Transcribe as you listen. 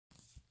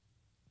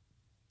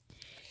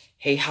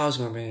Hey, how's it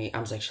going, everybody?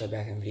 I'm Zach Shelley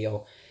back in the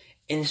video.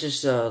 And this is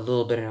just a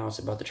little bit of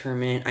announcement about the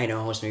tournament. I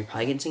know most of you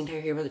probably getting sick and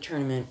tired here about the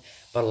tournament,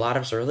 but a lot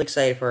of us are really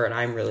excited for it, and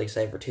I'm really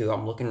excited for it too.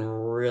 I'm looking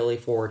really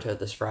forward to it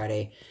this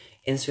Friday.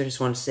 And so I just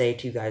want to say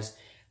to you guys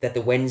that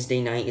the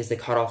Wednesday night is the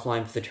cutoff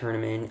line for the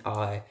tournament.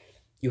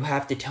 You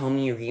have to tell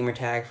me your gamer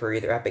tag for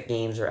either Epic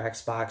Games or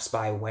Xbox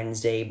by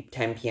Wednesday,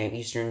 10 p.m.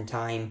 Eastern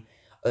Time.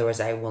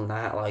 Otherwise, I will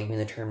not allow you in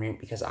the tournament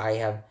because I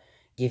have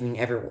given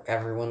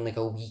everyone like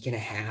a week and a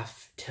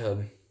half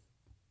to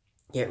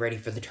get ready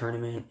for the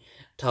tournament,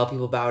 tell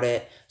people about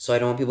it, so I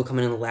don't want people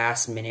coming in the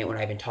last minute when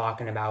I've been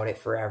talking about it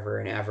forever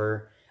and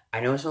ever. I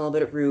know it's a little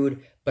bit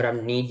rude, but I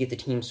need to get the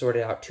team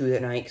sorted out too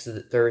that night,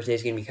 because Thursday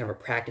is going to be kind of a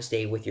practice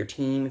day with your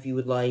team if you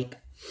would like.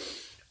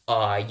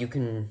 You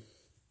can,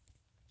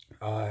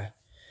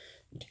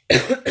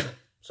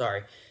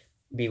 sorry,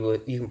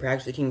 you can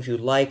practice the team if you would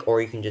like,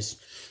 or you can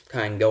just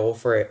kind of go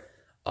for it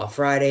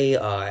Friday.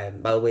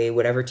 By the way,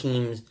 whatever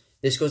teams...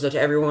 This goes out to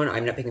everyone.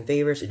 I'm not picking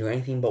favorites or doing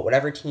anything, but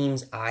whatever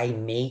teams I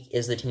make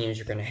is the teams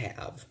you're going to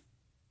have.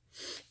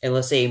 And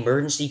let's say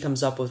emergency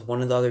comes up with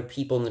one of the other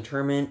people in the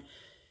tournament.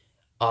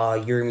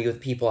 You're going to be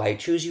with people I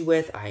choose you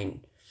with. I'm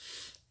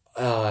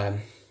not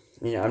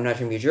trying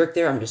to be a jerk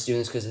there. I'm just doing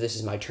this because this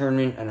is my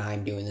tournament, and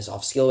I'm doing this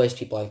off skill-based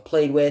people I've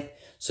played with.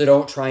 So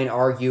don't try and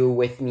argue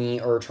with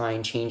me or try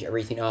and change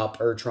everything up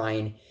or try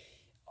and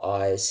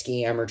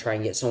scam or try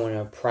and get someone in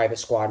a private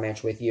squad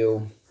match with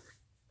you.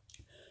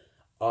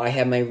 I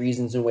have my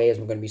reasons and ways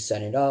I'm going to be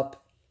setting it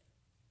up.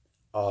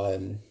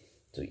 So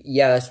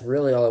yeah, that's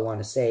really all I want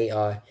to say.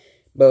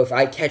 But if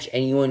I catch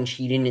anyone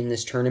cheating in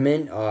this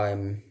tournament,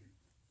 I'm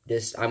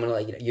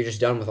gonna you're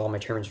just done with all my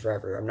tournaments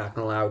forever. I'm not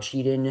gonna allow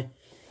cheating.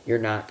 You're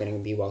not gonna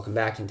be welcome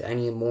back into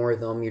any more of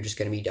them. You're just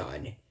gonna be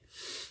done.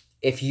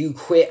 If you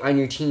quit on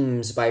your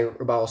teams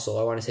also,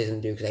 I want to say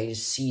something too, because I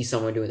just see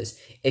someone doing this.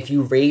 If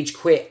you rage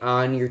quit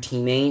on your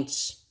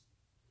teammates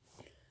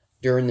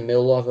during the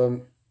middle of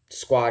a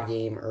squad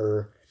game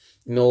or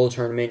middle of the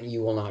tournament, you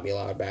will not be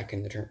allowed back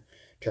in the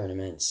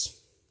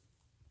tournaments.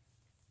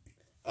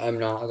 I'm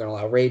not going to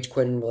allow rage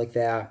quitting like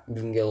that. You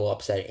can get a little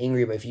upset and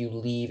angry, but if you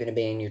leave and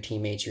abandon your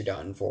teammates, you're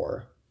done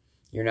for.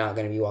 You're not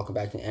going to be welcome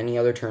back to any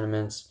other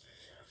tournaments.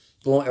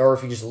 Or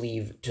if you just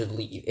leave to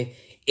leave.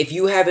 If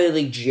you have a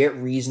legit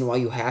reason why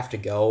you have to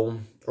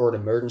go, or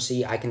an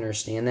emergency, I can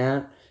understand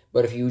that.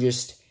 But if you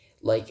just,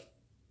 like,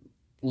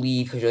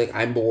 leave because you're like,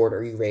 I'm bored,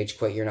 or you rage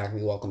quit, you're not going to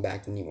be welcome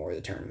back to any more of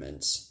the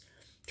tournaments.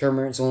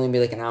 Tournaments only be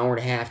like an hour and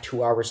a half,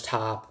 2 hours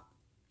top.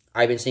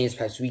 I've been saying this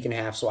past week and a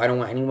half, so I don't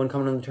want anyone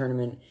coming to the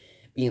tournament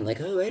being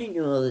like, oh, I didn't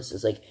know all this.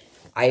 It's like,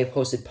 I have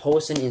posted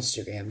posts on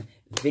Instagram,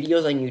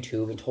 videos on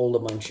YouTube, and told a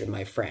bunch of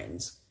my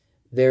friends.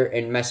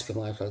 And messaged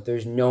people like,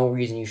 there's no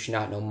reason you should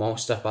not know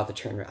most stuff about the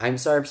tournament. I'm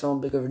sorry if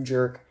someone's big of a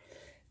jerk,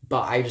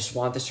 but I just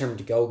want this tournament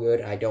to go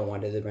good, and I don't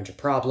want a bunch of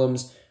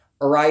problems.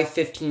 Arrive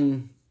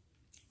 15...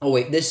 Oh,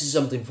 wait, this is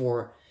something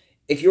for...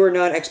 If you're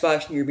not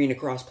Xbox and you're being a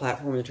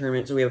cross-platform in the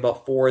tournament, so we have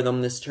about 4 of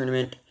them this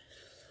tournament,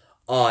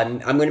 I'm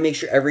going to make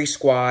sure every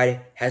squad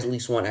has at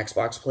least one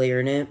Xbox player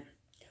in it.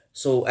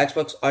 So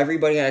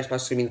everybody on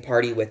Xbox is going to be in the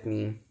party with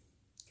me,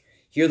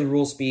 hear the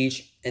rule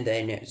speech, and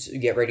then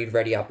get ready to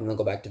ready up, and they'll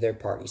go back to their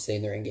party, stay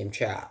in their in-game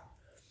chat.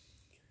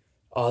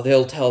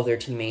 They'll tell their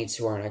teammates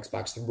who are on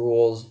Xbox the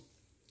rules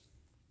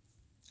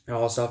and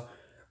all that stuff.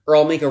 Or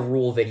I'll make a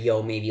rule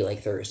video maybe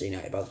like Thursday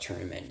night about the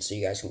tournament, so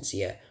you guys can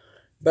see it.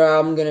 But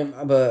I'm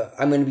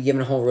gonna be giving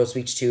a whole rule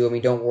speech too. I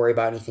mean, don't worry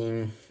about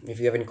anything. If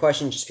you have any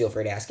questions, just feel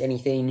free to ask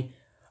anything.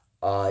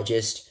 I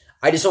just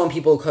don't want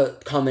people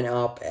coming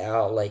up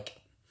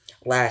like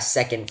last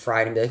second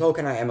Friday and be like, oh,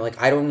 can I? I'm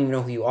like, I don't even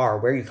know who you are.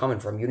 Where are you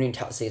coming from? You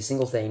didn't say a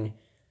single thing.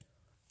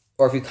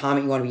 Or if you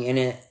comment, you want to be in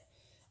it.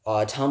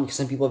 Tell me, because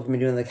some people have been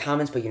doing the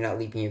comments, but you're not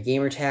leaving your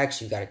gamer tag,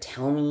 so you gotta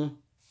tell me.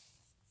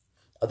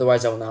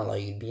 Otherwise, I will not allow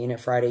you to be in it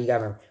Friday. You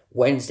gotta remember,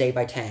 Wednesday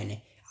by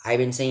 10. I've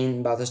been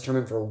saying about this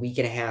tournament for a week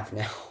and a half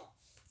now.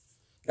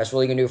 That's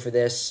really gonna do it for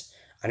this.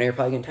 I know you're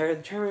probably getting tired of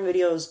the tournament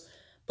videos,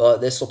 but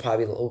this will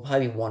probably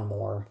be one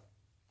more.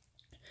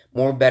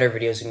 More better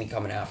videos gonna be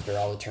coming after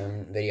all the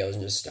tournament videos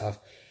and just stuff.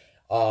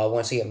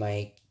 Once I get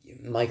my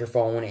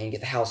microphone and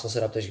get the house all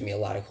set up, there's gonna be a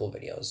lot of cool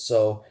videos.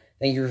 So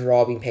thank you for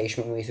all being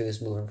patient with me through this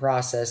moving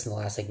process in the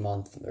last like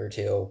month or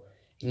two.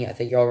 And yeah,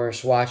 thank you all very much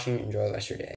for watching. Enjoy the rest of your day.